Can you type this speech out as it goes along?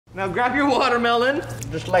Now grab your watermelon,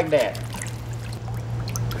 just like that.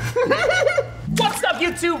 What's up,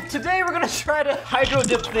 YouTube? Today we're gonna try to hydro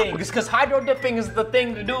dip things, because hydro dipping is the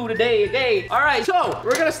thing to do today, okay? All right, so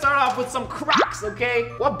we're gonna start off with some Crocs, okay?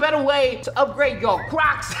 What better way to upgrade your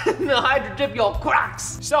Crocs than to hydro dip your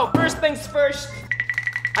Crocs? So first things first,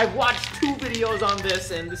 I've watched 2 videos on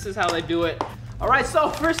this, and this is how they do it. All right, so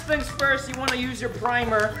first things first, you wanna use your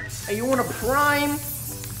primer, and you wanna prime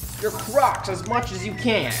your Crocs as much as you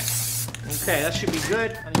can. Okay, that should be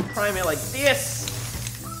good. And you prime it like this.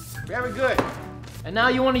 Very good. And now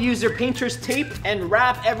you want to use your painter's tape and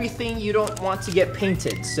wrap everything you don't want to get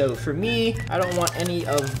painted. So for me, I don't want any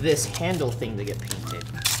of this handle thing to get painted.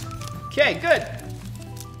 Okay, good.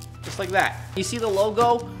 Just like that. You see the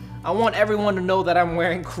logo? I want everyone to know that I'm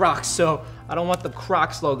wearing Crocs, so I don't want the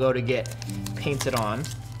Crocs logo to get painted on.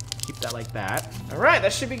 Keep that like that. All right,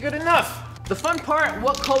 that should be good enough. The fun part,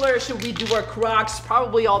 what color should we do our Crocs?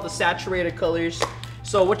 Probably all the saturated colors.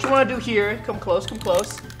 So what you want to do here, come close, come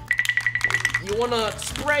close. You want to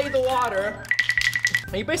spray the water,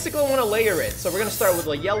 and you basically want to layer it. So we're going to start with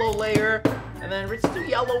a yellow layer, and then let's do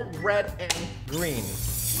yellow, red, and green.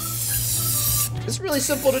 It's really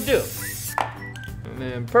simple to do. And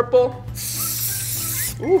then purple,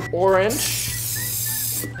 ooh,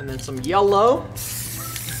 orange, and then some yellow,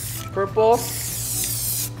 purple.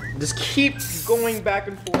 Just keep going back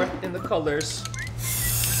and forth in the colors.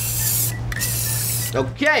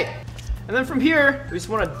 Okay. And then from here, we just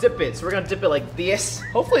want to dip it. So we're going to dip it like this.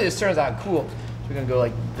 Hopefully this turns out cool. So we're going to go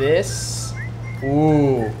like this.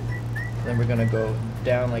 Ooh. And then we're going to go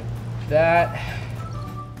down like that.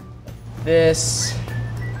 Like this.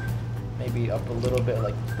 Maybe up a little bit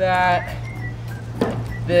like that.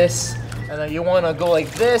 Like this. And then you want to go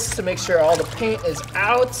like this to make sure all the paint is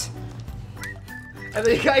out. And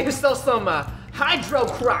then you got yourself some Hydro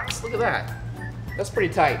Crocs. Look at that. That's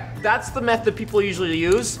pretty tight. That's the method people usually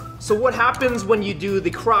use. So what happens when you do the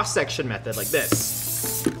cross-section method like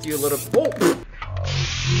this? Do a little, oh.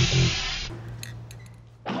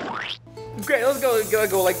 Okay, let's go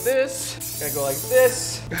like this. Gotta go like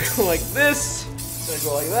this. Gotta go like this. Gotta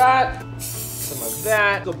go like that. Some of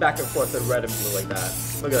that. Go back and forth with red and blue like that.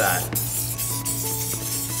 Look at that.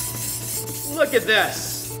 Look at this.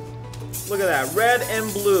 Look at that, red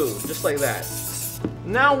and blue, just like that.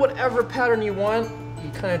 Now whatever pattern you want, you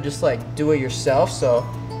kind of just like do it yourself. So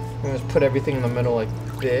I'm gonna just put everything in the middle like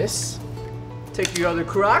this. Take your other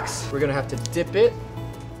Crocs, we're gonna have to dip it.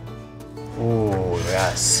 Ooh,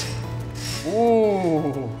 yes.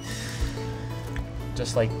 Ooh.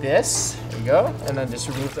 Just like this, there you go. And then just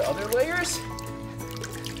remove the other layers.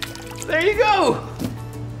 There you go.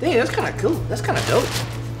 Dang, that's kind of cool, that's kind of dope.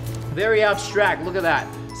 Very abstract, look at that.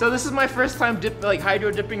 So this is my first time hydro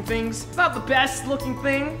dipping things. It's not the best looking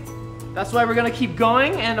thing. That's why we're gonna keep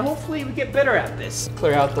going, and hopefully we get better at this.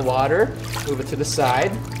 Clear out the water, move it to the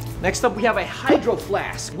side. Next up we have a hydro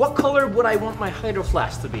flask. What color would I want my hydro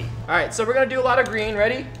flask to be? All right, so we're gonna do a lot of green,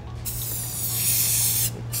 ready?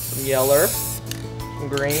 Some yellow, some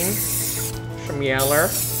green, some yellow,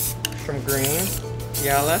 some green,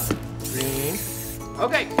 yellow, green.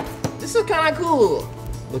 Okay, this is kinda cool.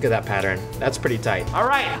 Look at that pattern. That's pretty tight. All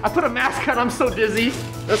right, I put a mask on. I'm so dizzy.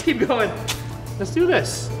 Let's keep going. Let's do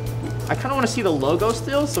this. I kind of want to see the logo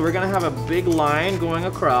still, so we're gonna have a big line going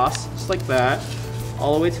across, just like that,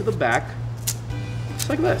 all the way to the back, just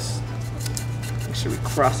like this. Make sure we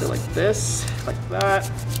cross it like this, like that.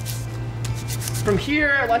 From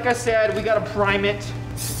here, like I said, we gotta prime it,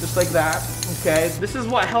 just like that. Okay, this is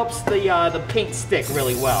what helps the paint stick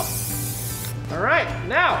really well. All right,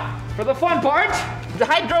 now for the fun part. The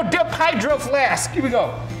Hydro Dip Hydro Flask. Here we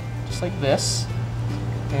go. Just like this.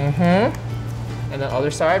 And the other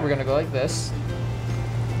side, we're gonna go like this.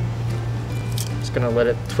 Just gonna let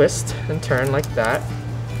it twist and turn like that.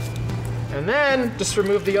 And then just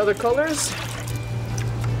remove the other colors.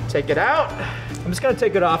 Take it out. I'm just gonna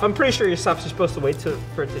take it off. I'm pretty sure your stuff's supposed to wait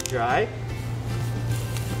for it to dry.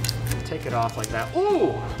 Take it off like that.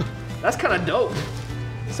 Ooh, that's kind of dope.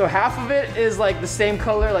 So half of it is like the same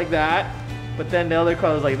color like that. But then the other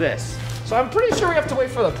color is like this. So I'm pretty sure we have to wait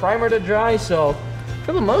for the primer to dry, so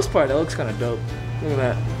for the most part, it looks kind of dope. Look at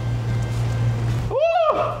that.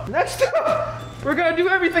 Woo! Next up, we're gonna do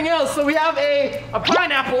everything else. So we have a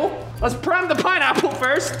pineapple. Let's prime the pineapple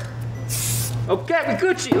first. Okay, we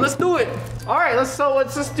Gucci, let's do it. All right, let's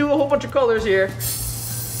just do a whole bunch of colors here.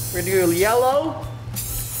 We're gonna do yellow.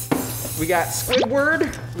 We got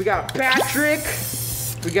Squidward. We got Patrick.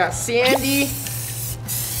 We got Sandy.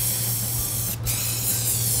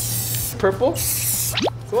 Purple.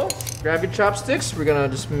 Cool. Grab your chopsticks. We're gonna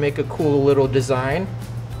just make a cool little design.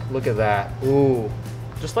 Look at that. Ooh.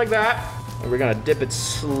 just like that. And we're gonna dip it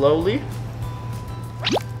slowly,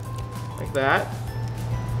 like that.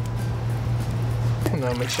 And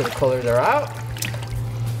now make sure the colors are out.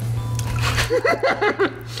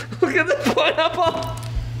 Look at this pineapple.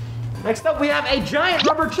 Next up, we have a giant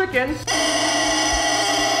rubber chicken.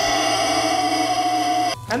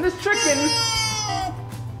 And this chicken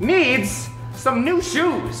needs some new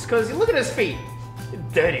shoes, because look at his feet.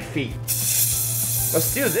 Dirty feet.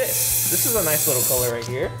 Let's do this. This is a nice little color right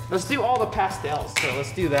here. Let's do all the pastels. So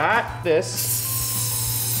let's do that, this.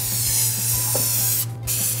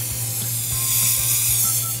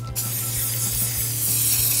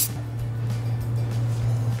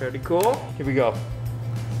 Pretty cool. Here we go.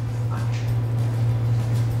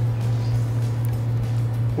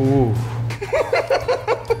 Ooh.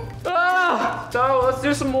 So let's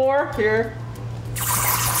do some more here.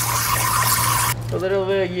 A little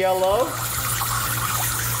bit of yellow.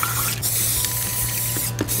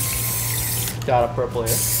 Got a purple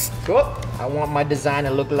here. Cool. I want my design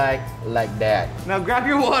to look like that. Now grab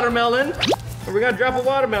your watermelon. And we're gonna drop a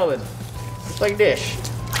watermelon. Just like this.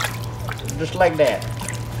 Just like that.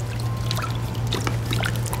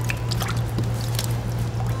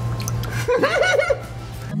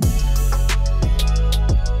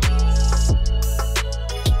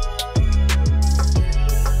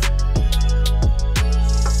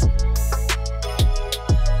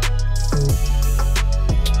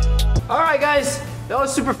 Alright guys, that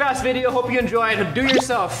was a super fast video. Hope you enjoyed. Do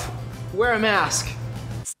yourself. Wear a mask.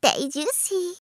 Stay juicy.